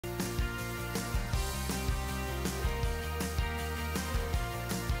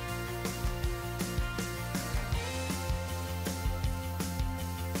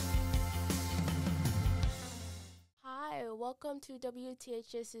welcome to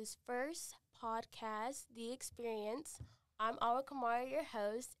WTHS's first podcast, The Experience. I'm Awa Kamara, your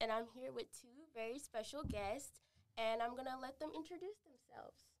host, and I'm here with two very special guests, and I'm going to let them introduce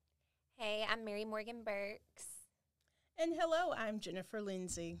themselves. Hey, I'm Mary Morgan Burks. And hello, I'm Jennifer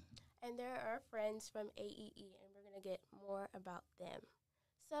Lindsay. And they're our friends from AEE, and we're going to get more about them.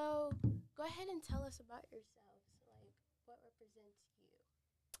 So go ahead and tell us about yourselves, like what represents you.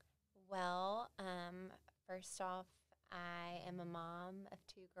 Well, first off, I am a mom of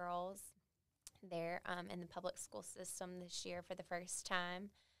two girls. They're in the public school system this year for the first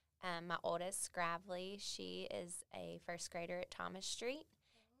time. My oldest, Scravely, she is a first grader at Thomas Street.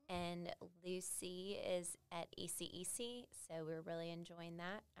 And Lucy is at ECEC, so we're really enjoying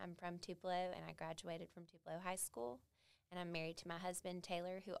that. I'm from Tupelo, and I graduated from Tupelo High School. And I'm married to my husband,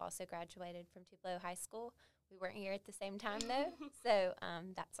 Taylor, who also graduated from Tupelo High School. We weren't here at the same time, though, so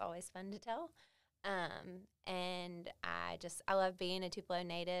that's always fun to tell. And I love being a Tupelo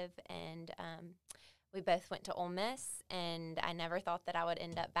native, and we both went to Ole Miss, and I never thought that I would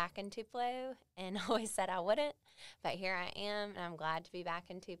end up back in Tupelo, and always said I wouldn't, but here I am, and I'm glad to be back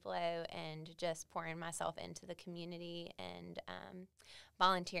in Tupelo and just pouring myself into the community and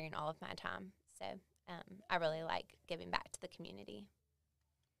volunteering all of my time. So I really like giving back to the community.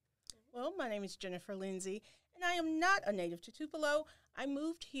 Well, my name is Jennifer Lindsay, and I am not a native to Tupelo. I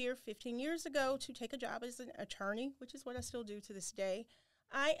moved here 15 years ago to take a job as an attorney, which is what I still do to this day.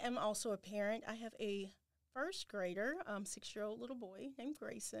 I am also a parent. I have a first grader, 6-year-old little boy named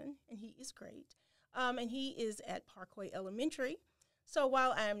Grayson, and he is great. And he is at Parkway Elementary. So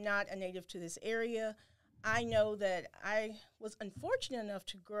while I am not a native to this area, I know that I was unfortunate enough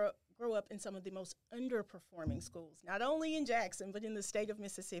to grow up in some of the most underperforming schools, not only in Jackson, but in the state of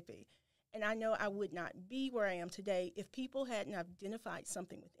Mississippi. And I know I would not be where I am today if people hadn't identified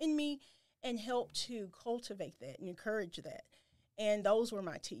something within me and helped to cultivate that and encourage that. And those were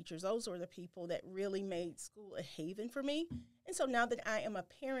my teachers. Those were the people that really made school a haven for me. And so now that I am a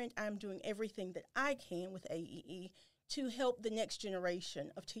parent, I'm doing everything that I can with AEE to help the next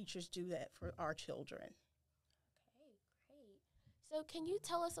generation of teachers do that for our children. Okay, great. So can you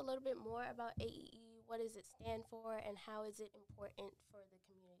tell us a little bit more about AEE? What does it stand for, and how is it important for the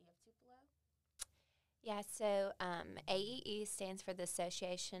community of Tupelo? Yeah, so AEE stands for the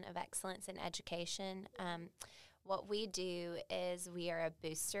Association of Excellence in Education. What we do is we are a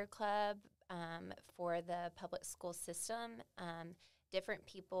booster club for the public school system. Different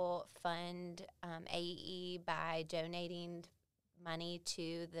people fund AEE by donating money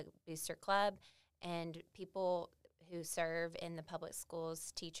to the booster club, and people who serve in the public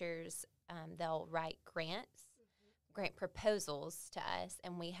schools, teachers, they'll write grants, grant proposals to us,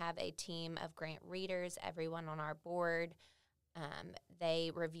 and we have a team of grant readers, everyone on our board.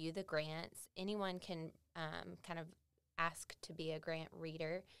 They review the grants. Anyone can kind of ask to be a grant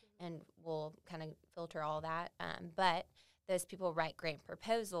reader, and we'll kind of filter all that. But those people write grant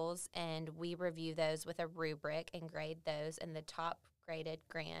proposals, and we review those with a rubric and grade those. And the top graded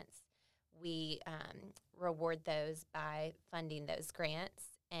grants, we reward those by funding those grants.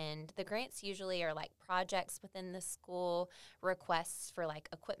 And the grants usually are like projects within the school, requests for like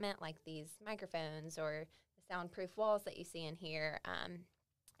equipment like these microphones or the soundproof walls that you see in here,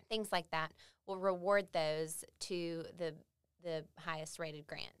 things like that. We'll reward those to the highest rated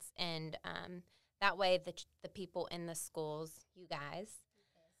grants. And that way the people in the schools, you guys,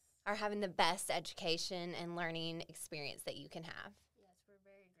 are having the best education and learning experience that you can have. Yes, we're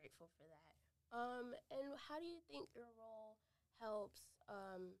very grateful for that. And how do you think your role helps?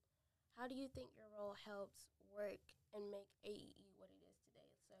 Work and make AEE what it is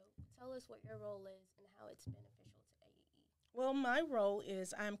today? So tell us what your role is and how it's beneficial to AEE. Well, my role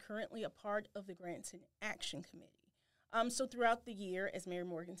is I'm currently a part of the Grants and Action Committee. So throughout the year, as Mary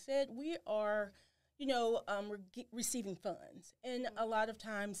Morgan said, we are, receiving funds. And a lot of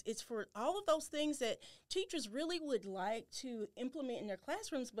times it's for all of those things that teachers really would like to implement in their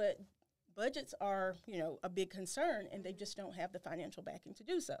classrooms, but budgets are, a big concern, and they just don't have the financial backing to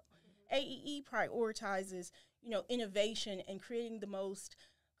do so. AEE prioritizes, innovation and creating the most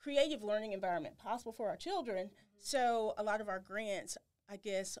creative learning environment possible for our children. So a lot of our grants, I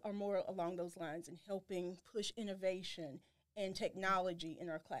guess, are more along those lines in helping push innovation and technology in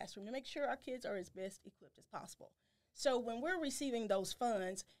our classroom to make sure our kids are as best equipped as possible. So when we're receiving those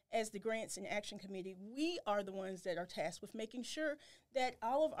funds as the Grants and Action Committee, we are the ones that are tasked with making sure that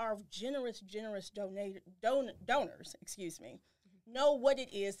all of our generous donors, know what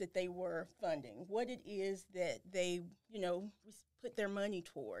it is that they were funding, what it is that they, put their money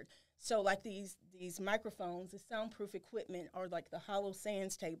toward. So like these microphones, the soundproof equipment, or like the hollow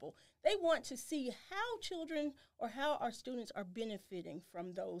sands table, they want to see how children or how our students are benefiting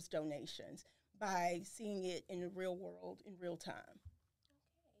from those donations by seeing it in the real world in real time.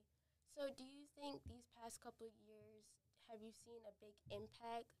 Okay. So do you think these past couple of years, have you seen a big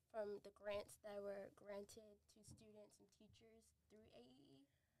impact from the grants that were granted to students and teachers through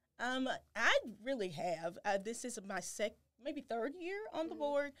AEE? I really have. This is my maybe third year on the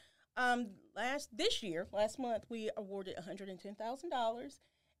board. Last month, we awarded $110,000,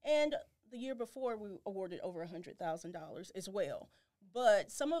 and the year before, we awarded over $100,000 as well.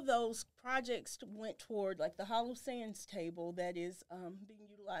 But some of those projects went toward, like the hollow sands table that is being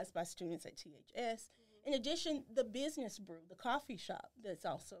utilized by students at THS. In addition, the business brew, the coffee shop that's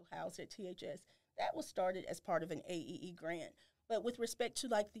also housed at THS, that was started as part of an AEE grant. But with respect to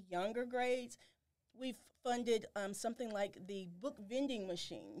like the younger grades, we've funded something like the book vending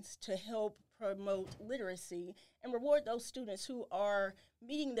machines to help promote literacy and reward those students who are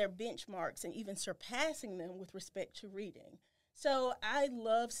meeting their benchmarks and even surpassing them with respect to reading. So I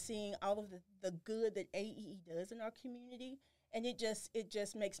love seeing all of the good that AEE does in our community, and it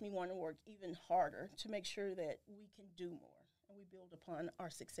just makes me want to work even harder to make sure that we can do more and we build upon our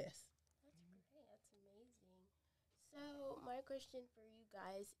success. That's great. That's amazing. So my question for you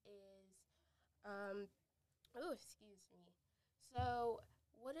guys is, excuse me. So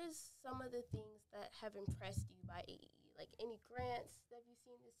what is some of the things that have impressed you by AEE? Like any grants that you've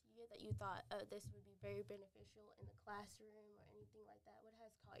seen this year that you thought, this would be very beneficial in the classroom or anything like that? What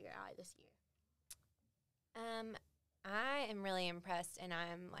has caught your eye this year? I am really impressed, and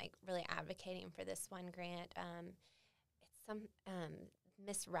I'm like really advocating for this one grant. It's some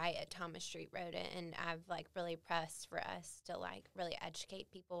Miss Wright at Thomas Street wrote it, and I've like really pressed for us to like really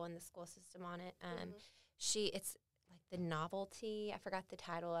educate people in the school system on it. It's like the novelty. I forgot the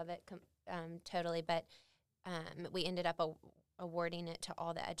title of it totally, but we ended up awarding it to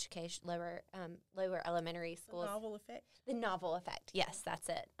all the lower elementary schools. The novel effect? The novel effect, yes, that's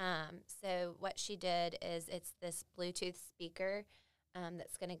it. So what she did is it's this Bluetooth speaker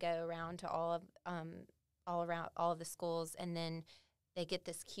that's going to go around to all of the schools, and then they get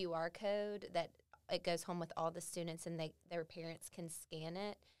this QR code that it goes home with all the students, and their parents can scan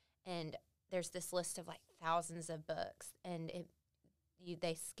it, and there's this list of like thousands of books, and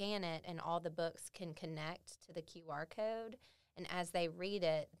they scan it, and all the books can connect to the QR code. And as they read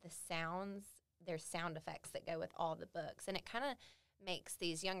it, there's sound effects that go with all the books. And it kind of makes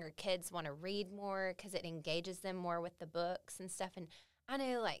these younger kids want to read more because it engages them more with the books and stuff. And I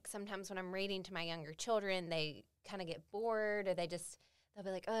know, like, sometimes when I'm reading to my younger children, they kind of get bored, or they'll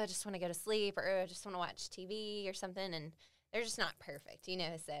be like, oh, I just want to go to sleep, or oh, I just want to watch TV or something. And they're just not perfect,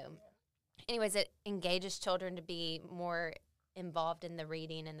 So anyways, it engages children to be more involved in the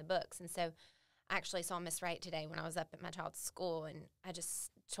reading and the books. And so I actually saw Miss Wright today when I was up at my child's school, and I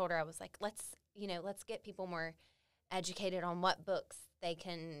just told her, I was like, let's get people more educated on what books they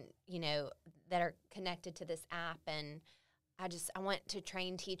can, that are connected to this app. And I want to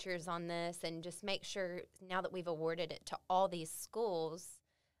train teachers on this and just make sure, now that we've awarded it to all these schools,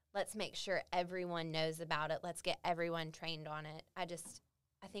 let's make sure everyone knows about it. Let's get everyone trained on it. I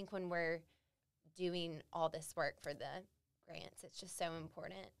think when we're doing all this work for the grants, it's just so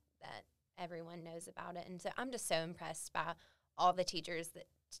important that everyone knows about it. And so I'm just so impressed by all the teachers that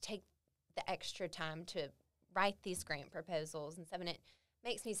take the extra time to write these grant proposals and stuff. And it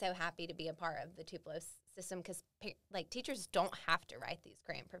makes me so happy to be a part of the Tupelo system, because teachers don't have to write these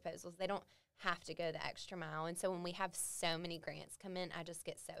grant proposals. They don't have to go the extra mile. And so when we have so many grants come in, I just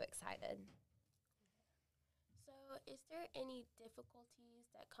get so excited. So is there any difficulties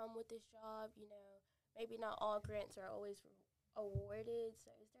that come with this job? Maybe not all grants are always awarded. So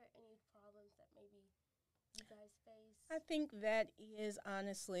is there any problems that maybe you guys face? I think that is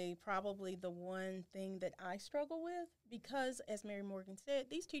honestly probably the one thing that I struggle with, because, as Mary Morgan said,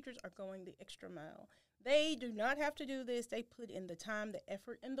 these teachers are going the extra mile. They do not have to do this. They put in the time, the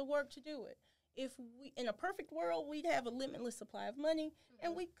effort, and the work to do it. If we, in a perfect world, we'd have a limitless supply of money,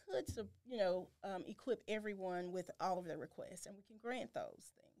 and we could, equip everyone with all of their requests, and we can grant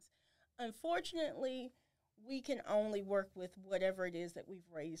those things. Unfortunately, we can only work with whatever it is that we've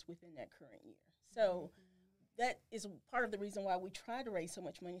raised within that current year. So that is part of the reason why we try to raise so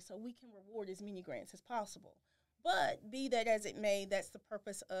much money, so we can reward as many grants as possible. But be that as it may, that's the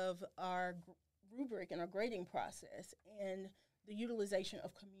purpose of our rubric and our grading process and the utilization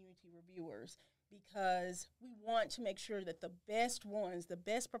of community reviewers, because we want to make sure that the best ones, the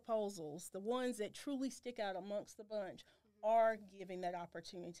best proposals, the ones that truly stick out amongst the bunch, are giving that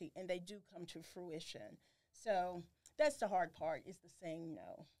opportunity, and they do come to fruition. So that's the hard part, is the saying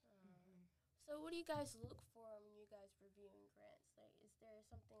no. So what do you guys look for when you guys reviewing grants? Like, is there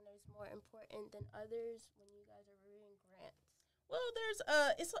something that's more important than others when you guys are reviewing grants? Well,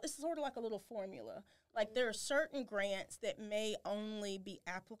 it's sort of like a little formula. Like, there are certain grants that may only be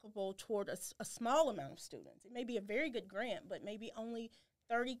applicable toward a small amount of students. It may be a very good grant, but maybe only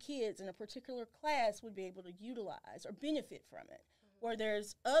 30 kids in a particular class would be able to utilize or benefit from it. Where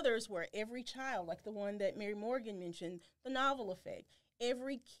there's others where every child, like the one that Mary Morgan mentioned, the novel effect,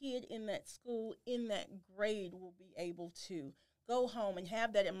 every kid in that school, in that grade, will be able to go home and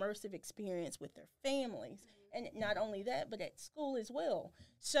have that immersive experience with their families. And not only that, but at school as well.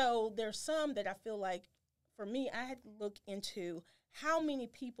 So there's some that I feel like, for me, I had to look into how many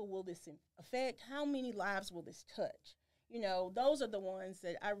people will this affect, how many lives will this touch. You know, those are the ones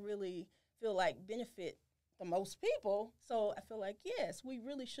that I really feel like benefit the most people. So I feel like, yes, we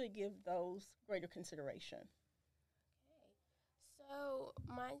really should give those greater consideration. Okay. So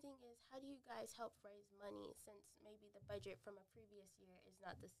my thing is, how do you guys help raise money, since maybe the budget from a previous year is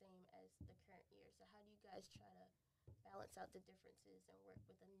not the same as the current year? So how do you guys try to balance out the differences and work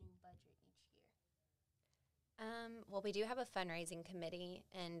with a new budget each year? Well, we do have a fundraising committee,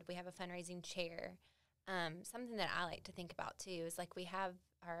 and we have a fundraising chair. Something that I like to think about too is, like, we have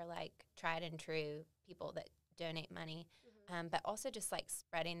our, like, tried and true people that donate money, but also just, like,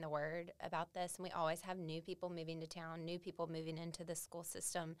 spreading the word about this. And we always have new people moving to town, new people moving into the school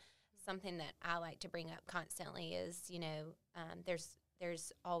system. Something that I like to bring up constantly is, you know,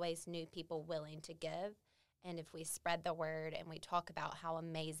 there's always new people willing to give. And if we spread the word and we talk about how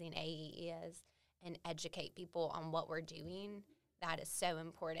amazing AEE is and educate people on what we're doing, that is so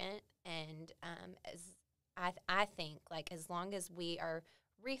important. And as I think, like, as long as we are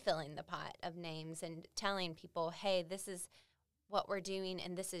refilling the pot of names and telling people, hey, this is what we're doing,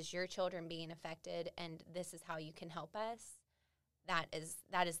 and this is your children being affected, and this is how you can help us, that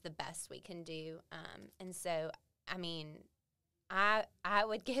is the best we can do. And so, I mean, I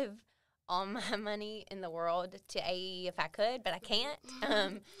would give all my money in the world to AE if I could, but I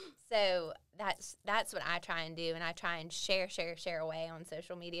can't. So that's what I try and do, and I try and share away on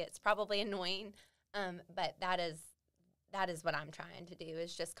social media. It's probably annoying, but that is what I'm trying to do,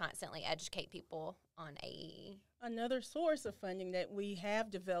 is just constantly educate people on AE. Another source of funding that we have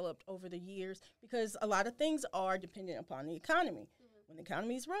developed over the years, because a lot of things are dependent upon the economy. When the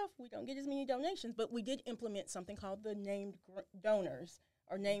economy is rough, we don't get as many donations, but we did implement something called the named donors,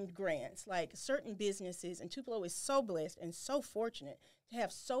 or named grants. Like, certain businesses, and Tupelo is so blessed and so fortunate to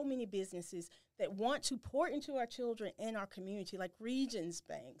have so many businesses that want to pour into our children and our community, like Regions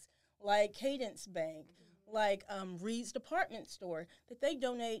Banks, like Cadence Bank, like Reed's Department Store, that they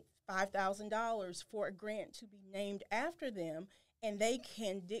donate $5,000 for a grant to be named after them, and they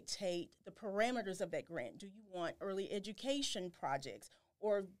can dictate the parameters of that grant. Do you want early education projects,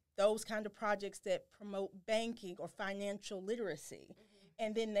 or those kind of projects that promote banking or financial literacy?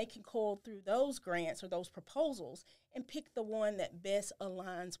 And then they can call through those grants or those proposals and pick the one that best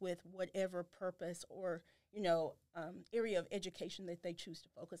aligns with whatever purpose or, area of education that they choose to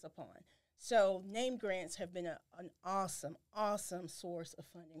focus upon. So named grants have been an awesome, awesome source of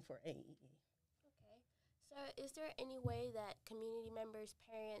funding for AEE. Okay. So is there any way that community members,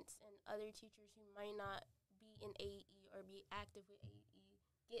 parents, and other teachers who might not be in AEE or be active with AEE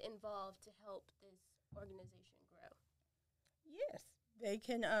get involved to help this organization grow? Yes. They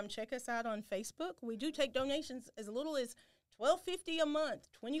can check us out on Facebook. We do take donations as little as $12.50 a month,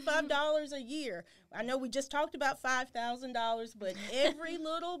 $25 a year. I know we just talked about $5,000, but every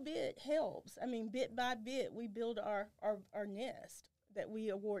little bit helps. I mean, bit by bit, we build our nest that we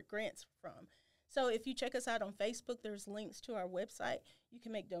award grants from. So if you check us out on Facebook, there's links to our website. You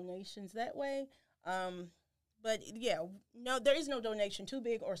can make donations that way. But, yeah, no, there is no donation too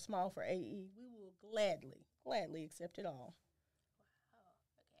big or small for AE. We will gladly accept it all.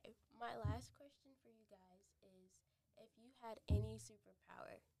 Okay, my last question for you guys is, if you had any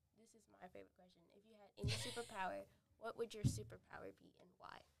superpower, this is my favorite question. If you had any superpower, what would your superpower be and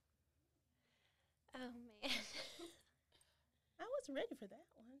why? Oh, man. I was ready for that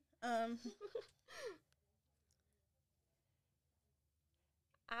one.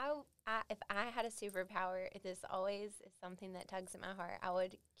 If I had a superpower, this always is something that tugs at my heart. I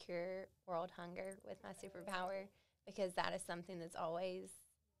would cure world hunger with my superpower, because that is something that's always,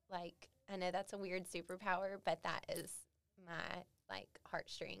 like, I know that's a weird superpower, but that is my, like,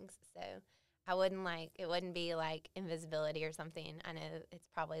 heartstrings. So I wouldn't, like, it wouldn't be like invisibility or something. I know it's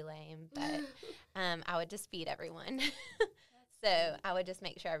probably lame, but I would just feed everyone. So I would just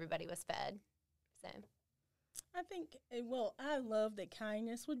make sure everybody was fed. So I think, well, I love that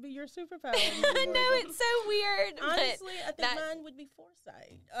kindness would be your superpower. I know, it's so weird. Honestly, I think mine would be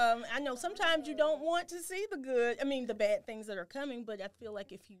foresight. I know sometimes you don't want to see the bad things that are coming, but I feel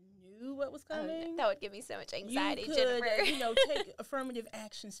like if you knew what was coming, that would give me so much anxiety, you could, Jennifer. take affirmative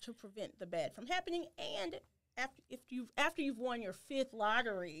actions to prevent the bad from happening. And after you've won your 5th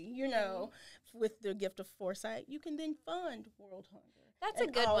lottery, with the gift of foresight, you can then fund world hunger. That's a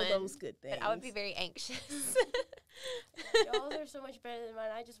good all one. Those good things. But I would be very anxious. Y'all are so much better than mine.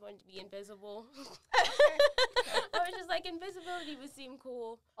 I just wanted to be invisible. I was just like, invisibility would seem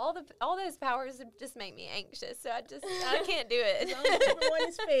cool. All those powers just make me anxious, so I can't do it. As long as everyone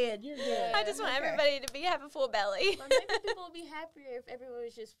is fed, you're good. I just want everybody to have a full belly. But maybe people would be happier if everyone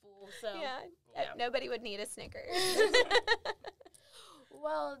was just full. So yeah. Nobody would need a Snickers.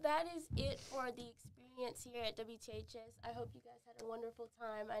 Well, that is it for the experience here at WTHS. I hope you guys had a wonderful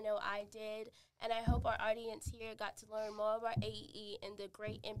time. I know I did. And I hope our audience here got to learn more about AEE and the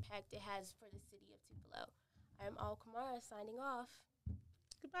great impact it has for the city of Tupelo. I'm Al Kamara signing off.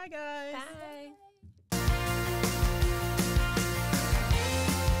 Goodbye, guys. Bye.